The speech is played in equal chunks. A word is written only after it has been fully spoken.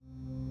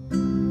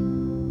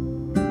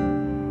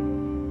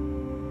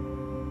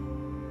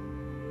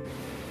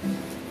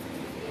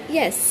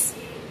Yes,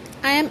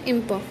 I am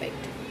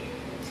imperfect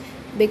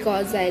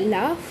because I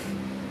laugh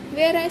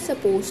where I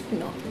supposed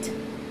not.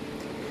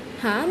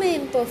 हाँ, मैं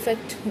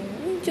imperfect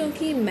हूँ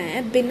क्योंकि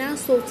मैं बिना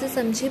सोचे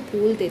समझे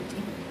बोल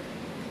देती हूँ.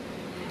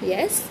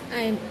 Yes,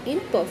 I am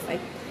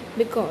imperfect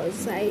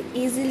because I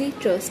easily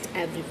trust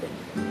everyone.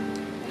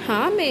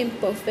 हाँ, मैं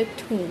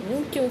imperfect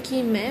हूँ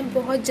क्योंकि मैं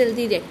बहुत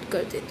जल्दी रिएक्ट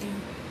कर देती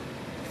हूँ.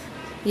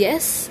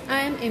 Yes,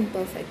 I am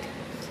imperfect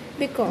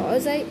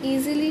because I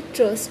easily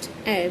trust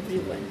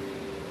everyone.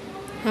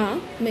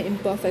 हाँ, मैं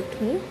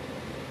imperfect हूँ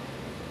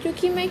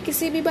क्योंकि मैं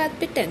किसी भी बात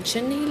पे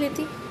टेंशन नहीं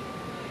लेती.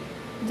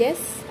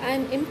 Yes, I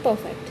am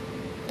imperfect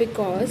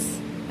because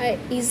I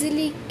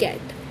easily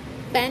get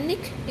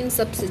panic in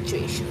some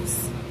situations.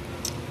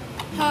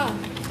 हाँ,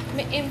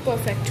 मैं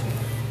imperfect हूँ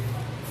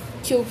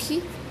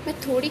क्योंकि मैं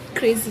थोड़ी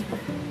crazy हूँ.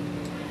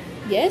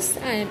 Yes,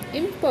 I am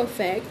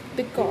imperfect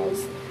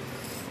because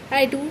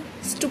I do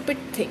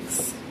stupid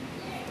things.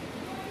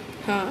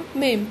 हाँ,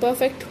 मैं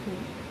imperfect हूँ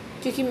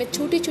क्योंकि मैं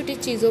छोटी छोटी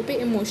चीज़ों पे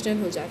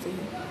इमोशनल हो जाती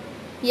हूँ.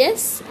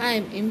 Yes, I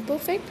am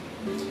imperfect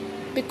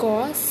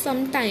because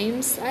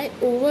sometimes I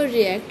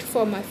overreact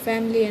for my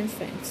family and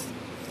friends.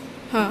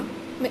 हाँ,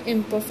 मैं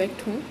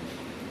imperfect हूँ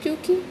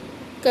क्योंकि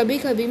कभी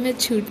कभी मैं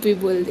झूठ भी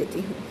बोल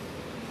देती हूँ.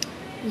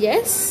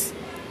 Yes,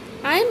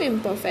 I am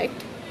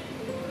imperfect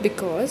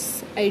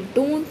because I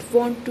don't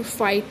want to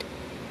fight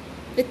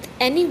with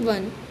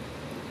anyone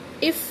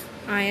if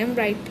I am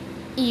right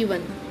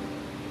even.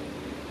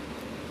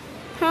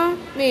 हाँ,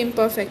 मैं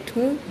imperfect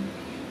हूँ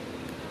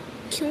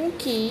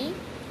क्योंकि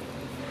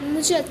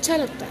मुझे अच्छा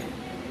लगता है.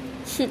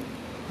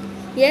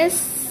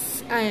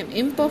 Yes, I am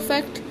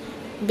imperfect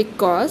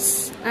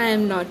because I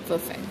am not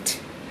perfect.